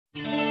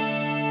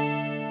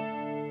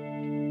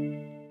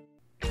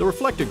The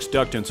Reflectix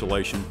Duct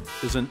Insulation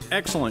is an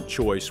excellent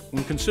choice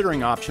when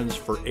considering options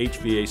for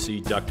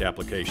HVAC duct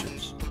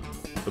applications.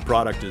 The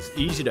product is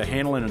easy to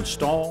handle and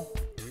install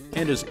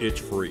and is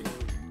itch-free.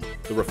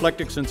 The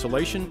Reflectix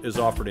insulation is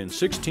offered in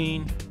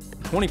 16,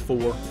 24,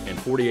 and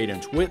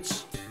 48-inch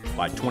widths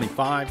by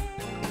 25,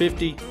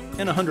 50,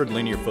 and 100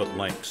 linear foot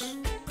lengths.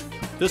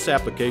 This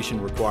application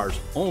requires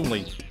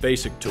only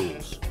basic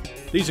tools.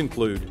 These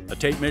include a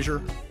tape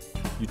measure,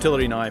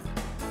 utility knife,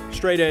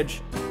 straight edge,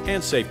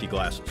 and safety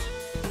glasses.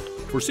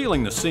 For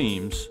sealing the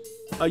seams,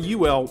 a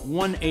UL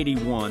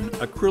 181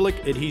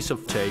 acrylic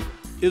adhesive tape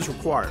is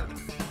required.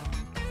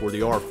 For the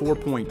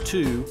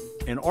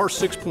R4.2 and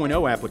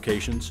R6.0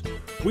 applications,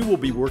 we will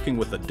be working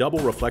with a double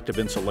reflective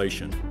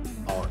insulation,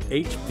 our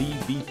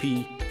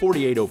HVBP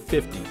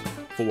 48050,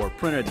 for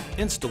printed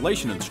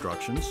installation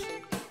instructions.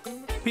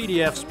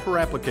 PDFs per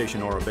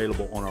application are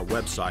available on our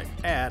website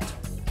at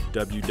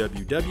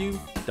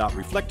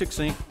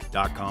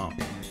www.reflectixinc.com.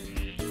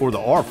 For the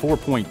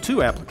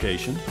R4.2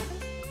 application,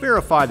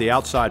 verify the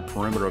outside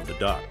perimeter of the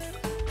duct.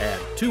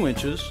 Add 2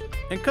 inches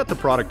and cut the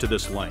product to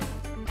this length.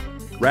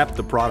 Wrap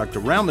the product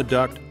around the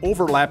duct,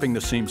 overlapping the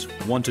seams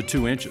 1 to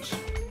 2 inches.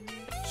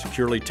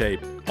 Securely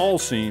tape all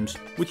seams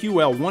with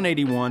UL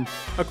 181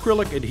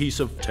 acrylic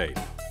adhesive tape.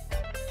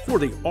 For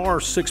the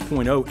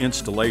R6.0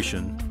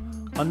 installation,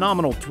 a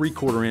nominal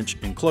 3/4 inch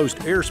enclosed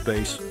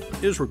airspace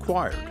is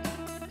required.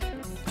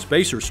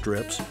 Spacer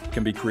strips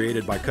can be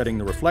created by cutting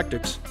the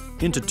Reflectix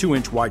into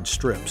 2-inch wide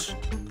strips.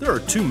 There are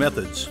 2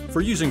 methods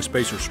for using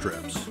spacer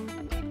strips.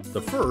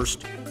 The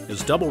first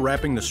is double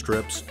wrapping the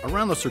strips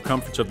around the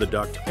circumference of the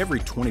duct every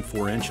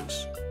 24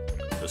 inches.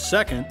 The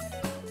second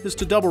is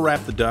to double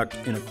wrap the duct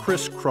in a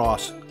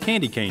crisscross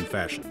candy cane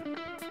fashion.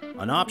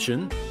 An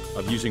option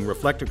of using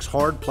Reflectix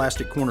hard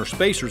plastic corner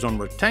spacers on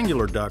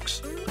rectangular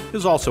ducts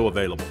is also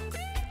available.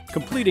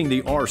 Completing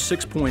the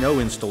R6.0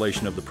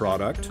 installation of the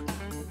product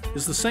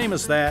is the same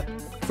as that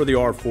for the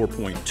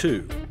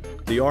R4.2.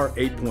 The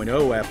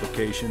R8.0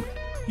 application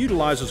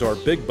utilizes our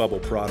Big Bubble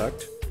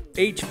product,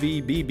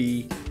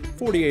 HVBB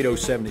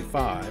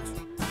 48075,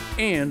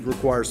 and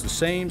requires the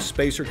same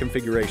spacer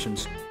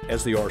configurations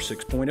as the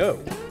R6.0.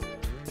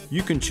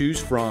 You can choose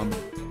from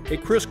a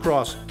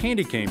crisscross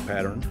candy cane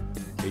pattern,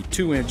 a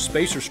 2-inch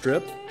spacer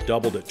strip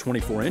doubled at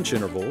 24-inch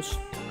intervals,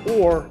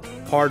 or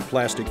hard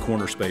plastic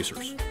corner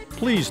spacers.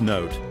 Please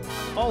note,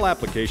 all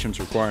applications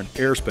require an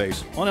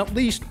airspace on at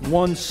least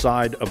one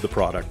side of the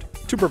product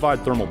to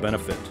provide thermal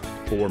benefit.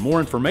 For more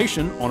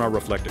information on our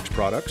Reflectix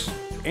products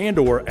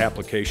and/or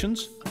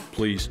applications,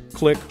 please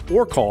click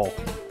or call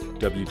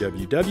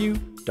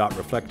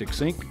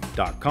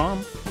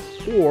www.reflectixinc.com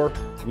or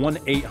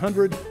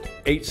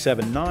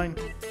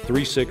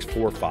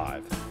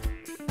 1-800-879-3645.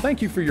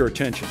 Thank you for your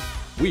attention.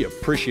 We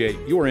appreciate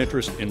your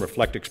interest in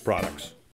Reflectix products.